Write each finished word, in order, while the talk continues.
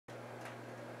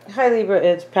Hi Libra,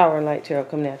 it's Power and Light Tarot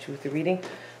coming at you with the reading.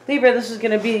 Libra, this is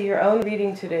going to be your own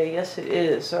reading today. Yes, it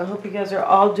is. So I hope you guys are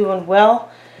all doing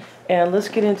well. And let's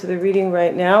get into the reading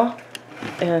right now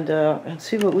and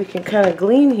see what we can kind of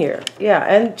glean here. Yeah,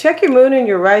 and check your moon and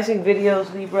your rising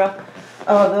videos, Libra.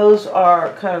 Those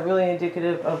are kind of really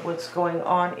indicative of what's going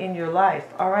on in your life.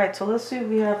 All right, so let's see what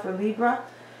we have for Libra.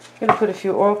 I'm going to put a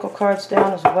few oracle cards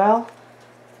down as well.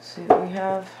 Let's see what we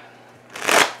have.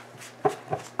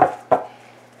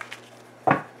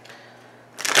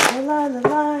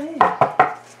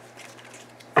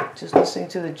 Just listening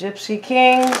to the Gypsy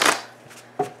Kings.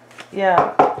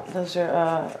 Yeah, those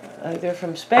are they're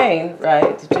from Spain,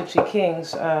 right? The Gypsy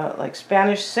Kings, like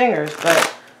Spanish singers,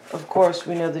 but of course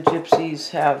we know the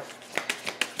Gypsies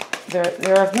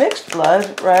they're of mixed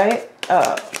blood, right?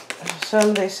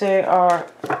 Some they say are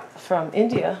from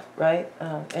India, right?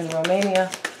 And Romania.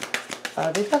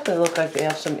 They definitely look like they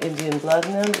have some Indian blood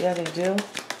in them. Yeah, they do.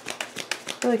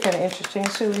 Really kind of interesting.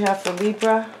 See what we have for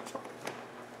Libra.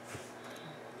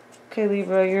 Okay,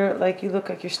 Libra, you look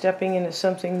like you're stepping into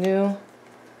something new.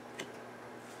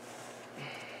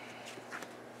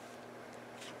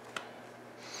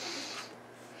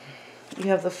 You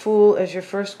have the Fool as your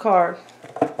first card.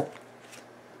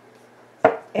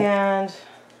 And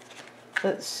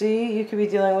let's see, you could be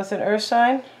dealing with an earth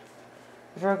sign,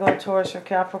 Virgo, Taurus, or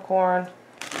Capricorn.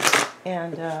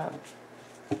 And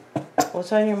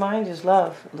what's on your mind is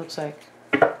love, it looks like.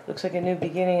 Looks like a new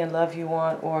beginning in love you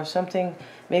want, or something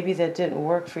maybe that didn't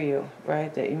work for you,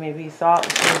 right? That you maybe thought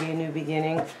was going to be a new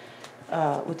beginning.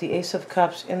 With the Ace of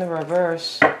Cups in the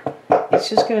reverse. It's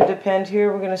just going to depend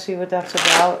here. We're going to see what that's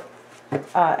about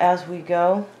as we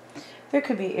go. There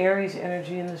could be Aries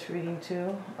energy in this reading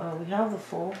too. We have the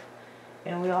Fool.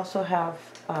 And we also have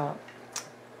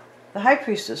the High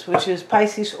Priestess, which is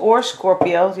Pisces or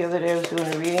Scorpio. The other day I was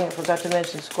doing a reading. I forgot to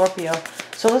mention Scorpio.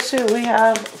 So let's see what we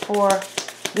have for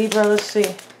Libra. Let's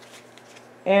see.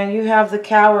 And you have the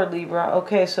Coward, Libra.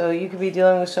 Okay, so you could be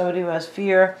dealing with somebody who has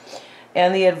fear.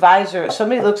 And the Advisor.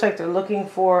 Somebody looks like they're looking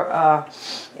for,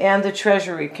 and the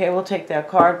Treasury. Okay, we'll take that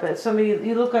card. But somebody,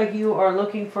 you look like you are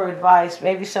looking for advice.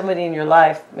 Maybe somebody in your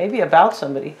life. Maybe about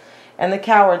somebody. And the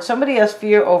Coward. Somebody has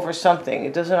fear over something.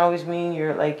 It doesn't always mean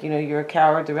you're like, you're a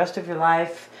coward the rest of your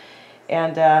life.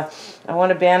 And I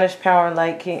want to banish power and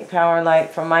light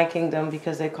from my kingdom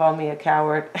because they call me a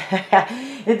coward.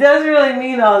 It doesn't really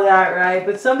mean all that, right?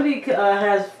 But somebody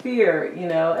has fear,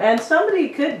 and somebody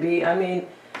could be. I mean,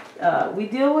 we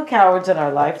deal with cowards in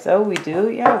our life, though. We do.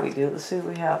 Yeah, we do. Let's see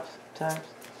what we have sometimes.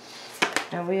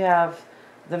 And we have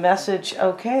the message.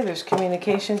 Okay, there's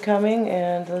communication coming.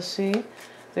 And let's see.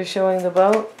 They're showing the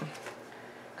boat.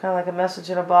 Kind of like a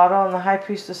message in a bottle, and the High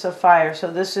Priestess of Fire.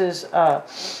 So this is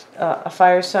a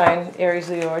fire sign, Aries,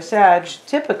 Leo, or Sag.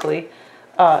 Typically,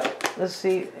 let's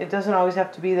see, it doesn't always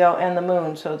have to be, though, and the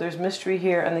moon. So there's mystery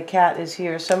here, and the cat is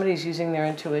here. Somebody's using their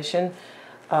intuition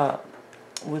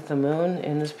with the moon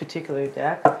in this particular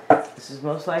deck. This is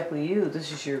most likely you.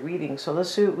 This is your reading. So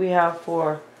let's see what we have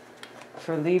for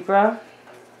Libra.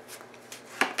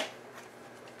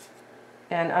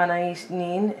 And Anais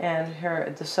Nin and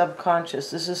the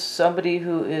subconscious. This is somebody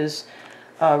who is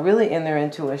really in their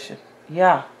intuition.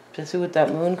 Yeah, just with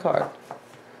that moon card.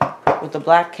 With the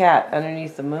black cat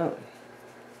underneath the moon.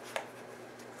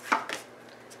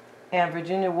 And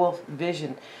Virginia Woolf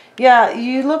vision. Yeah,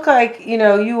 you look like,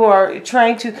 you are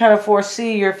trying to kind of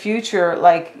foresee your future,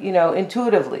 like,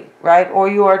 intuitively, right? Or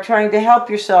you are trying to help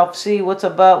yourself see what's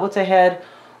what's ahead,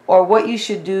 or what you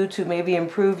should do to maybe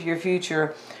improve your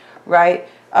future. Right?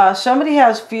 Somebody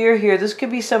has fear here. This could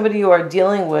be somebody you are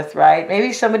dealing with, right?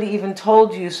 Maybe somebody even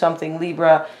told you something,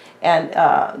 Libra, and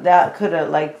that could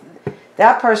have,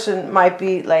 that person might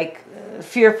be,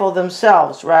 fearful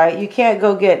themselves, right? You can't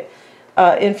go get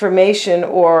information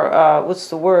or,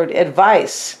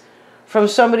 advice from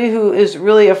somebody who is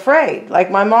really afraid. Like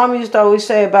my mom used to always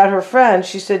say about her friend,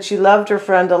 she said she loved her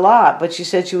friend a lot, but she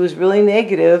said she was really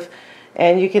negative,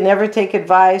 and you can never take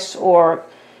advice or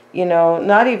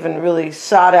not even really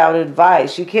sought out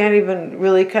advice. You can't even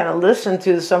really kind of listen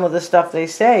to some of the stuff they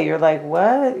say. You're like,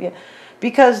 what? Yeah.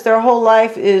 Because their whole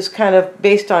life is kind of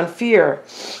based on fear.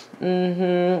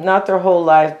 Not their whole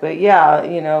life, but yeah,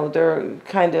 they're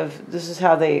kind of, this is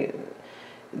how they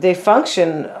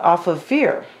function off of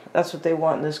fear. That's what they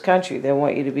want in this country. They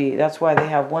want you to be, that's why they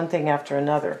have one thing after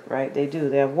another, right? They do.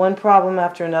 They have one problem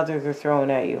after another they're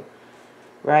throwing at you,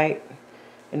 right?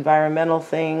 Environmental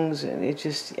things, and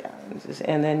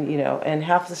and then and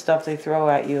half the stuff they throw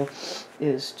at you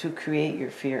is to create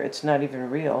your fear. It's not even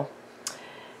real.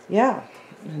 Yeah,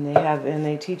 and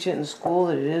they teach it in school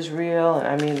that it is real, and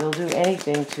I mean they'll do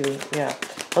anything to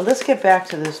But let's get back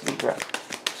to this, Libra.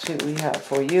 See what we have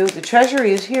for you. The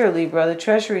treasury is here, Libra. The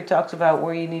treasury talks about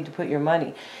where you need to put your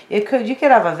money. You could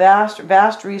have a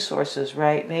vast resources,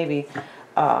 right? Maybe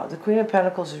the Queen of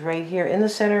Pentacles is right here. In the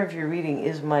center of your reading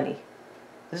is money.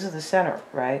 This is the center,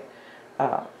 right?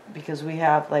 Because we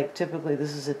have, like, typically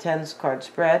this is a 10s card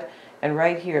spread, and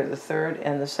right here the 3rd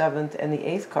and the 7th and the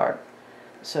 8th card,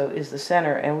 so is the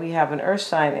center, and we have an earth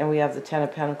sign, and we have the 10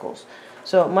 of Pentacles.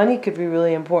 So money could be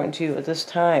really important to you at this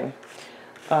time.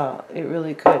 It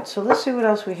really could. So let's see what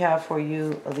else we have for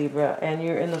you, Libra. And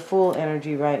you're in the Fool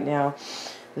energy right now.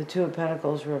 The 2 of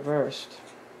Pentacles reversed.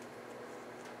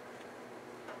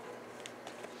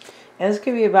 And this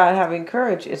could be about having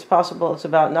courage. It's possible it's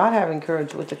about not having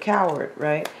courage with the Coward,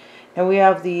 right? And we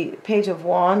have the Page of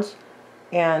Wands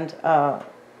and the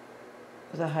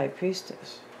High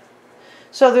Priestess.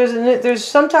 So there's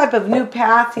some type of new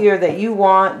path here that you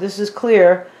want. This is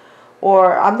clear.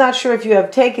 Or I'm not sure if you have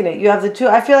taken it. You have the 2.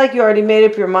 I feel like you already made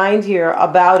up your mind here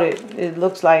about it, it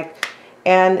looks like.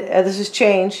 And this is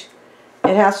change.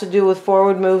 It has to do with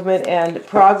forward movement and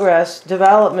progress,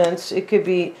 developments. It could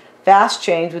be fast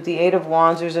change with the 8 of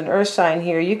Wands. There's an earth sign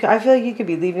here. I feel like you could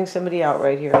be leaving somebody out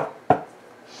right here.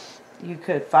 You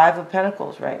could. 5 of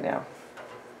Pentacles right now.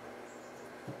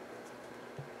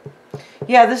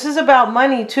 Yeah, this is about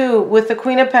money too, with the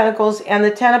Queen of Pentacles and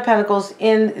the 10 of Pentacles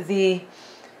in the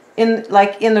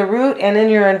root and in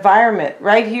your environment.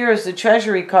 Right here is the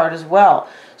Treasury card as well.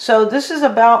 So this is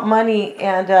about money,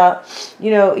 and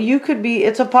you know, you could be,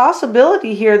 it's a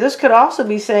possibility here. This could also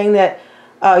be saying that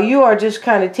you are just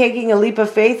kind of taking a leap of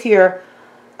faith here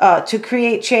to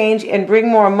create change and bring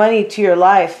more money to your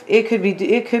life. It could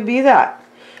be that.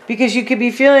 Because you could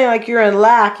be feeling like you're in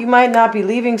lack. You might not be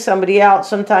leaving somebody out.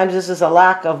 Sometimes this is a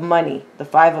lack of money. The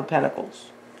 5 of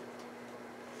Pentacles.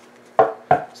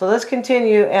 So let's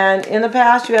continue. And in the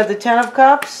past you had the 10 of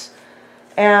Cups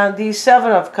and the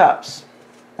 7 of Cups.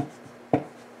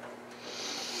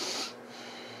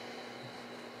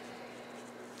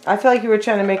 I feel like you were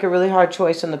trying to make a really hard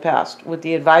choice in the past with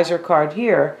the Advisor card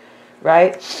here,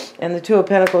 right? And the 2 of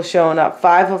Pentacles showing up.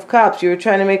 5 of Cups. You were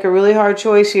trying to make a really hard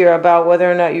choice here about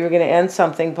whether or not you were going to end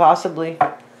something, possibly,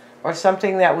 or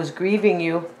something that was grieving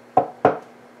you.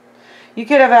 You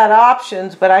could have had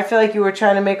options, but I feel like you were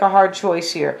trying to make a hard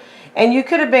choice here. And you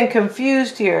could have been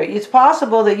confused here. It's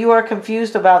possible that you are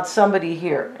confused about somebody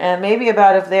here, and maybe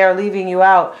about if they are leaving you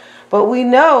out. But we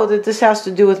know that this has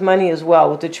to do with money as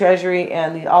well, with the Treasury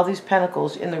and all these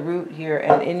Pentacles in the root here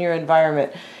and in your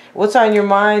environment. What's on your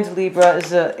mind, Libra, is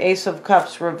the Ace of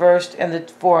Cups reversed and the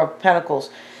 4 of Pentacles.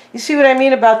 You see what I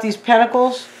mean about these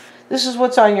Pentacles? This is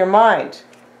what's on your mind.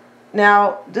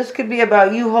 Now, this could be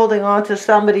about you holding on to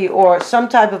somebody or some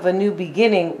type of a new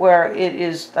beginning where it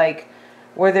is like,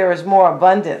 where there is more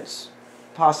abundance,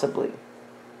 possibly.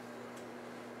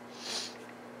 Let's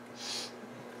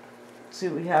see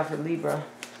what we have for Libra.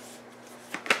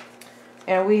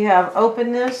 And we have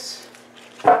openness.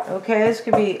 Okay, this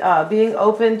could be being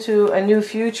open to a new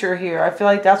future here. I feel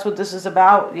like that's what this is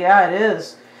about. Yeah, it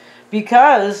is.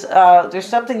 Because there's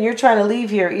something you're trying to leave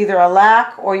here, either a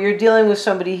lack or you're dealing with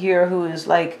somebody here who is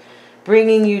like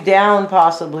bringing you down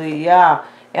possibly. Yeah,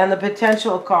 and the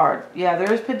potential card. Yeah,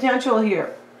 there is potential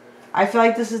here. I feel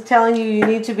like this is telling you you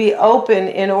need to be open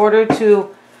in order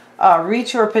to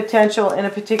reach your potential in a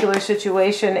particular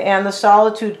situation. And the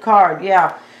solitude card.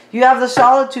 Yeah. You have the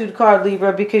solitude card,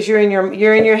 Libra, because you're in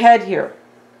your head here,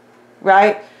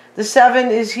 right? The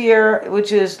 7 is here,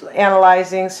 which is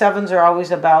analyzing. 7s are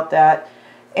always about that.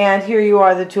 And here you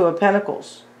are, the 2 of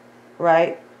Pentacles,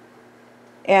 right?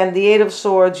 And the 8 of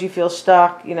Swords, you feel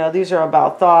stuck. You know, these are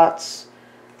about thoughts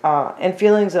and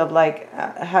feelings of like,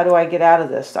 how do I get out of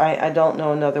this? I don't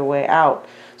know another way out.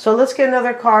 So let's get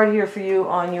another card here for you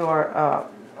on your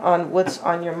on what's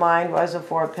on your mind. Why is the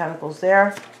 4 of Pentacles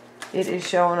there? It is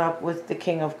showing up with the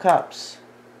King of Cups.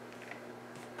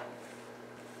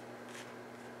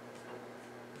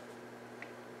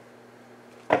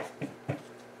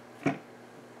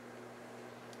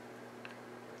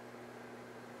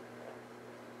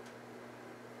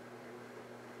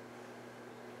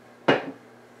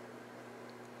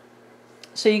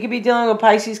 So you could be dealing with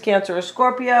Pisces, Cancer, or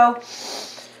Scorpio.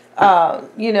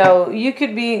 You know,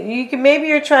 maybe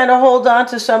you're trying to hold on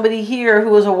to somebody here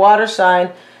who is a water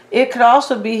sign. It could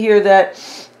also be here that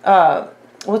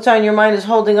what's on your mind is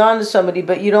holding on to somebody,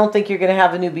 but you don't think you're going to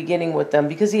have a new beginning with them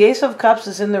because the Ace of Cups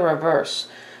is in the reverse.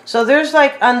 So there's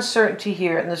like uncertainty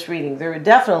here in this reading. There is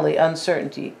definitely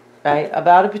uncertainty, right,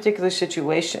 about a particular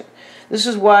situation. This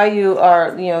is why you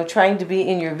are, you know, trying to be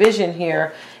in your vision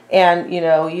here, and, you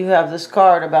know, you have this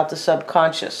card about the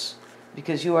subconscious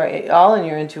because you are all in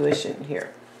your intuition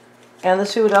here. And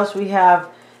let's see what else we have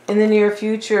in the near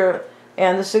future.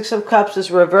 And the Six of Cups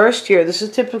is reversed here. This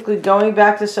is typically going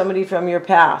back to somebody from your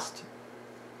past.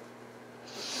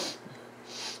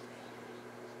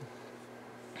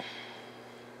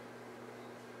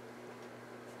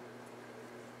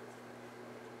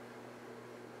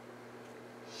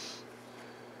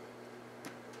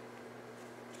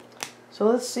 So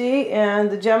let's see,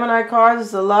 and the Gemini card is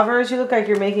the Lovers. You look like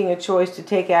you're making a choice to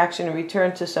take action and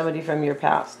return to somebody from your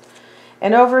past.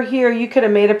 And over here, you could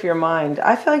have made up your mind.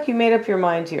 I feel like you made up your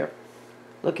mind here,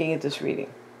 looking at this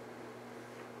reading.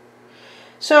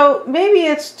 So maybe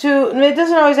it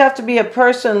doesn't always have to be a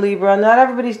person, Libra. Not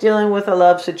everybody's dealing with a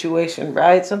love situation,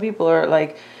 right? Some people are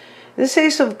like, this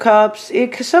Ace of Cups,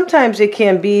 sometimes it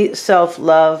can be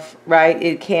self-love, right?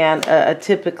 It can,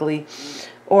 typically.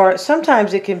 Or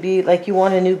sometimes it can be like you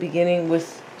want a new beginning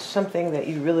with something that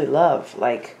you really love,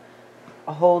 like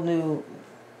a whole new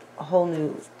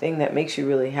thing that makes you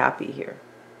really happy here.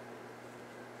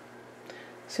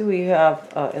 Let's see what you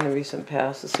have in the recent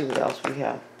past. Let's see what else we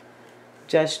have.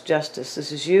 Justice.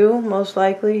 This is you, most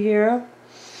likely here.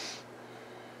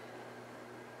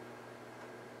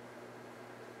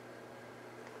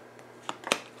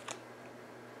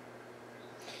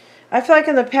 I feel like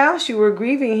in the past you were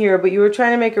grieving here, but you were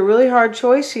trying to make a really hard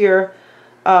choice here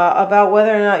about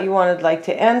whether or not you wanted like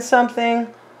to end something,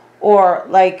 or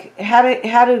like how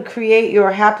to create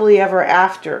your happily ever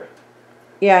after.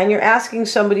 Yeah, and you're asking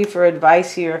somebody for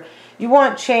advice here. You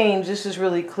want change. This is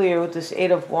really clear with this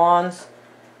Eight of Wands.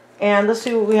 And let's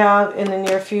see what we have in the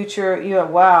near future. You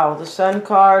have, wow, the Sun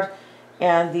card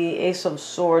and the Ace of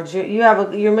Swords.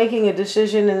 You're making a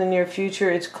decision in the near future.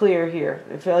 It's clear here.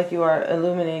 I feel like you are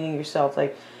illuminating yourself.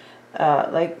 Like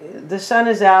the sun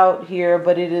is out here,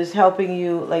 but it is helping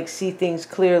you like see things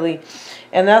clearly.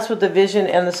 And that's what the Vision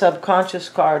and the Subconscious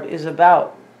card is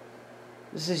about.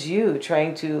 This is you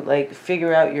trying to like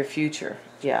figure out your future.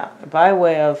 Yeah, by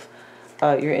way of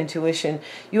your intuition.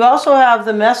 You also have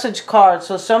the Message card.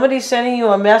 So somebody's sending you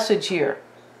a message here.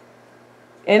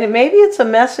 And maybe it's a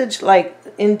message like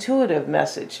intuitive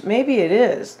message. Maybe it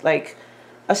is like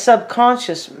a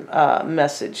subconscious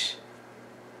message.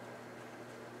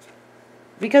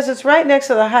 Because it's right next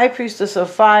to the High Priestess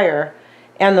of Fire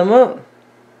and the Moon.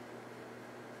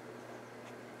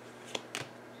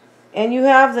 And you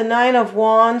have the Nine of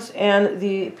Wands and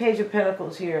the Page of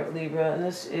Pentacles here, Libra. And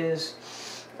this is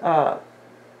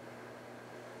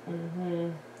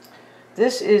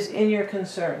this is in your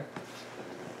concern.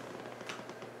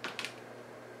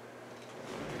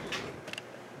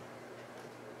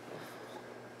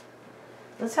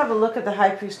 Let's have a look at the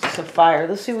High Priestess of Fire.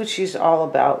 Let's see what she's all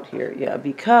about here. Yeah,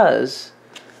 because,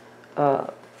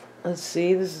 let's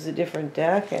see, this is a different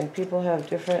deck, and people have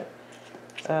different,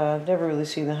 I've never really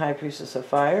seen the High Priestess of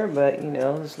Fire, but, you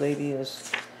know, this lady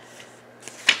is,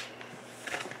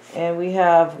 and we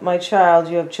have, my child,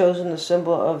 you have chosen the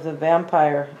symbol of the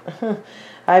vampire.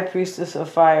 High Priestess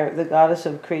of Fire, the goddess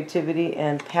of creativity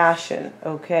and passion.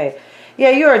 Okay.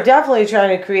 Yeah, you are definitely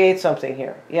trying to create something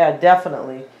here. Yeah,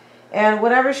 definitely. And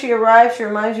whenever she arrives, she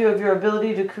reminds you of your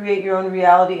ability to create your own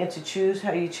reality and to choose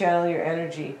how you channel your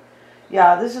energy.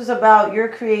 Yeah, this is about your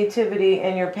creativity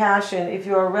and your passion. If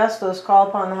you are restless, call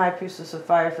upon the High Priestess of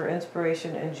Fire for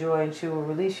inspiration and joy, and she will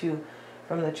release you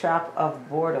from the trap of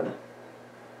boredom.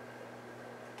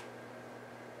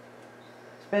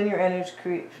 Spend your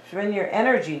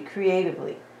energy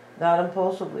creatively, not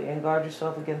impulsively, and guard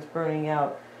yourself against burning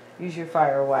out. Use your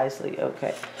fire wisely.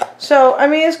 Okay. So, I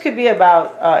mean, this could be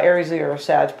about Aries, Leo, or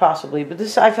Sag, possibly. But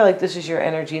this, I feel like this is your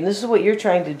energy. And this is what you're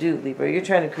trying to do, Libra. You're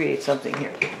trying to create something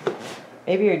here.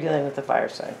 Maybe you're dealing with the fire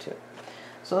sign, too.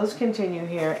 So, let's continue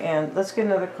here. And let's get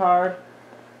another card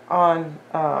on...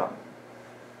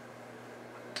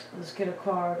 let's get a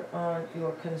card on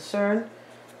your concern.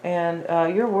 And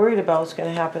you're worried about what's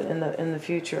going to happen in the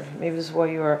future. Maybe this is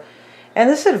why you are... And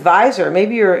this advisor,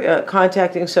 maybe you're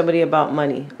contacting somebody about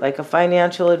money, like a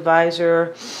financial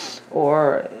advisor,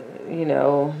 or, you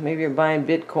know, maybe you're buying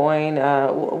Bitcoin,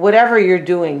 whatever you're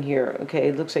doing here, okay?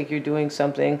 It looks like you're doing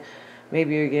something.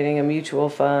 Maybe you're getting a mutual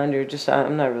fund, or just,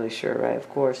 I'm not really sure, right, of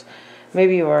course.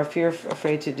 Maybe you are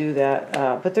afraid to do that.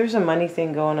 But there's a money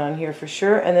thing going on here for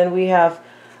sure. And then we have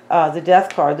the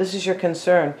Death card. This is your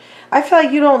concern. I feel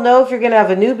like you don't know if you're going to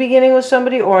have a new beginning with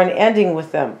somebody or an ending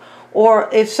with them. Or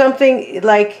if something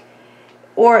like,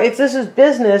 or if this is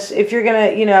business, if you're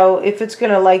going to, you know, if it's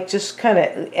going to like just kind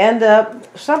of end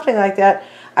up, something like that.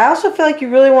 I also feel like you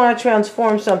really want to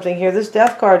transform something here. This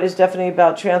Death card is definitely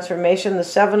about transformation. The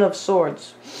Seven of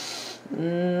Swords.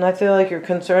 I feel like you're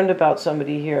concerned about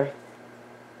somebody here.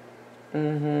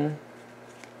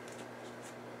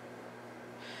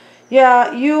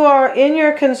 Yeah, you are in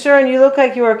your concern. You look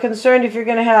like you are concerned if you're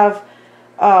going to have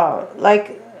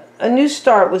like a new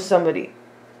start with somebody.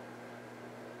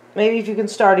 Maybe if you can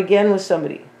start again with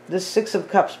somebody. This Six of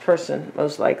Cups person,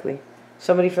 most likely.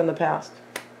 Somebody from the past.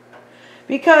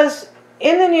 Because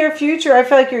in the near future, I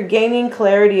feel like you're gaining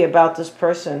clarity about this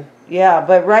person. Yeah,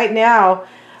 but right now,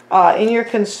 in your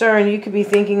concern, you could be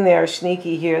thinking they are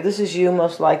sneaky here. This is you,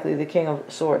 most likely, the King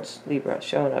of Swords, Libra,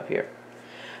 showing up here.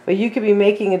 But you could be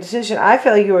making a decision. I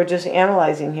feel like you are just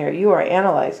analyzing here. You are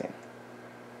analyzing.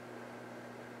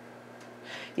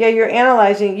 Yeah, you're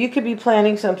analyzing. You could be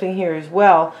planning something here as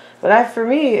well. But for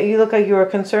me, you look like you are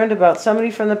concerned about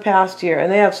somebody from the past here.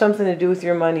 And they have something to do with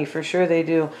your money. For sure they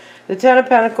do. The Ten of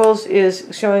Pentacles is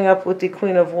showing up with the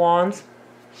Queen of Wands.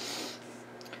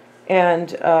 And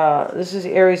this is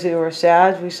Aries, Leo, or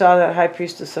Sag. We saw that High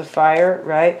Priestess of Fire,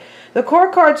 right? The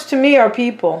core cards to me are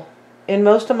people in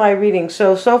most of my readings.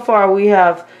 So far we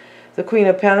have the Queen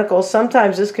of Pentacles.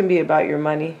 Sometimes this can be about your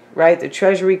money, right? The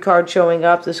Treasury card showing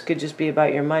up, this could just be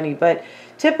about your money. But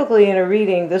typically in a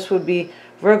reading, this would be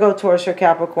Virgo, Taurus, or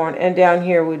Capricorn. And down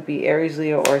here would be Aries,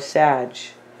 Leo, or Sag.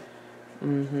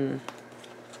 And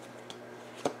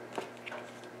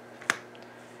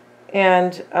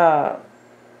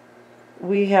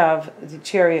we have the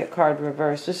Chariot card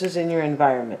reversed. This is in your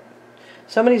environment.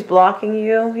 Somebody's blocking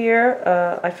you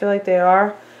here. I feel like they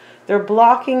are. They're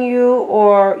blocking you,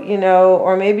 or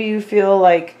or maybe you feel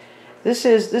like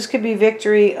this could be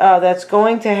victory that's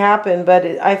going to happen, but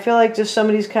I feel like just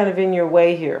somebody's kind of in your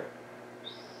way here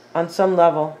on some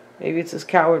level. Maybe it's this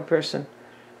coward person.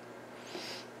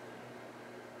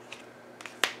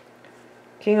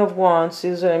 King of Wands, see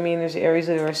what I mean? There's Aries,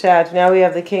 Leo, or Sag. Now we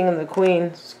have the King and the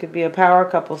Queen. This could be a power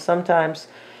couple sometimes.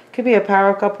 Could be a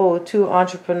power couple with two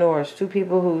entrepreneurs, two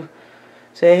people who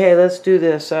say, hey, let's do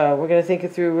this. We're going to think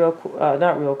it through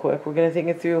not real quick. We're going to think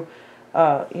it through,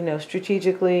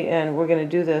 strategically, and we're going to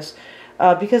do this.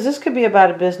 Because this could be about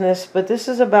a business, but this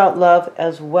is about love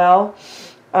as well.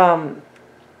 But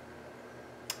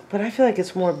I feel like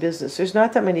it's more business. There's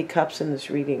not that many cups in this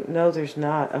reading. No, there's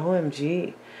not.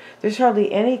 OMG. There's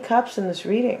hardly any cups in this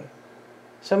reading.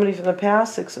 Somebody from the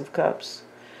past, Six of Cups.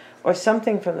 Or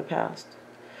something from the past.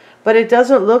 But it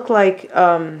doesn't look like,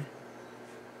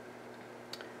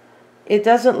 it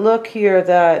doesn't look here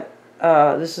that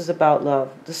this is about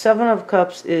love. The Seven of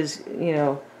Cups is,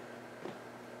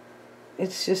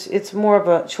 it's more of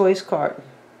a choice card.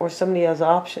 Or somebody has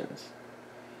options.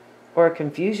 Or a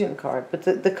confusion card. But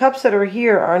the cups that are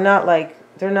here are not like,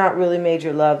 they're not really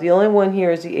major love. The only one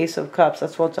here is the Ace of Cups.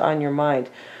 That's what's on your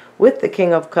mind. With the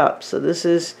King of Cups. So this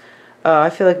is, I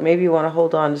feel like maybe you want to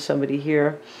hold on to somebody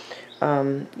here.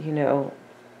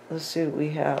 Let's see what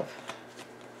we have.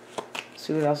 Let's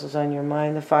see what else is on your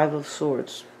mind. The Five of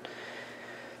Swords.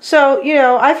 So,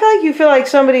 I feel like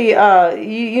somebody,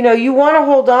 you want to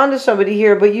hold on to somebody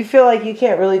here, but you feel like you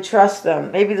can't really trust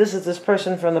them. Maybe this is this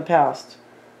person from the past.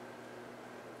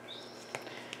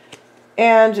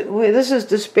 And this is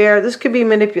despair. This could be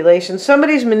manipulation.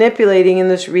 Somebody's manipulating in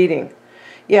this reading.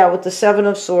 Yeah, with the Seven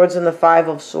of Swords and the Five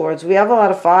of Swords. We have a lot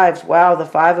of fives. Wow, the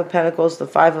Five of Pentacles, the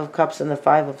Five of Cups, and the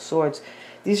Five of Swords.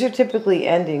 These are typically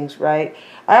endings, right?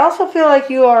 I also feel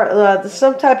like you are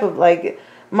some type of like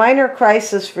minor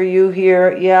crisis for you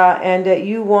here. Yeah, and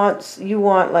you want something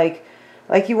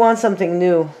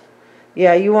new.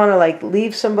 Yeah, you want to like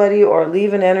leave somebody or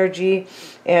leave an energy,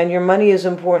 and your money is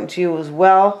important to you as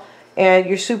well. And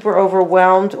you're super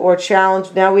overwhelmed or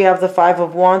challenged. Now we have the Five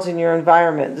of Wands in your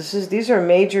environment. These are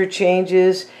major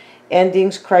changes,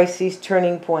 endings, crises,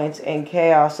 turning points, and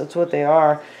chaos. That's what they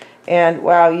are. And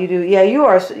wow, you do. Yeah,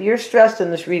 you're stressed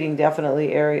in this reading, definitely,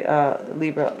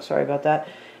 Libra. Sorry about that.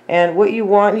 And what you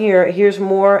want here, here's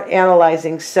more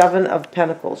analyzing. Seven of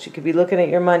Pentacles. You could be looking at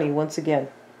your money once again.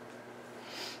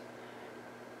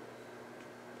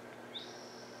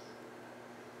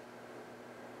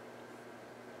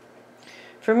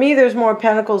 For me, there's more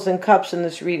Pentacles and Cups in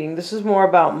this reading. This is more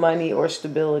about money or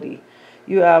stability.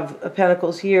 You have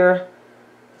Pentacles here.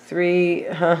 3,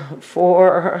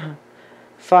 4,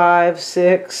 5,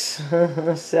 6,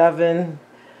 7,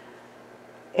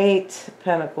 8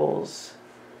 Pentacles.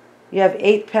 You have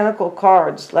 8 Pentacle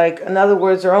cards. Like, in other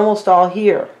words, they're almost all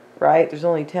here, right? There's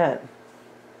only 10.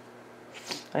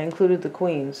 I included the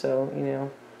Queen, so,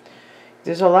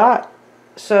 there's a lot.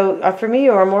 So, for me,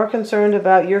 you are more concerned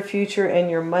about your future and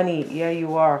your money. Yeah,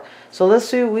 you are. So, let's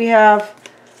see what we have.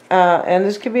 And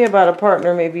this could be about a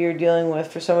partner maybe you're dealing with.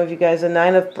 For some of you guys,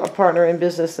 a partner in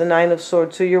business, the Nine of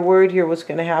Swords. So, you're worried here what's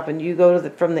going to happen. You go to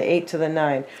from the 8 to the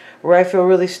 9. Where I feel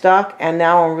really stuck, and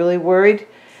now I'm really worried.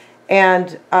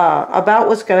 And about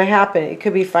what's going to happen. It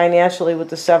could be financially with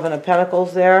the Seven of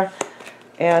Pentacles there.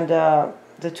 And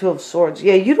the Two of Swords.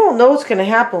 Yeah, you don't know what's going to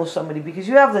happen with somebody because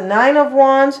you have the Nine of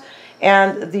Wands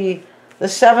and the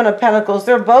Seven of Pentacles.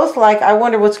 They're both like, I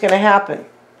wonder what's going to happen.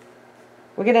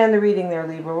 We're going to end the reading there,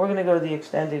 Libra. We're going to go to the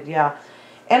extended, yeah.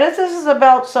 And if this is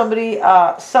about somebody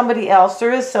else,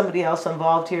 there is somebody else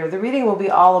involved here. The reading will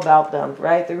be all about them,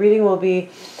 right? The reading will be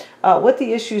what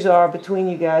the issues are between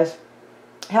you guys,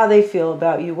 how they feel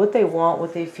about you, what they want,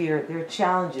 what they fear, their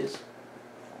challenges,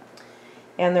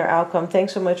 and their outcome.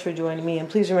 Thanks so much for joining me. And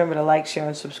please remember to like, share,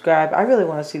 and subscribe. I really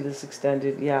want to see this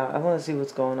extended. Yeah, I want to see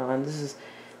what's going on.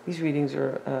 These readings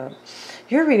are,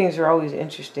 your readings are always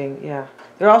interesting. Yeah,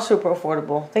 they're all super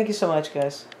affordable. Thank you so much,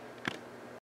 guys.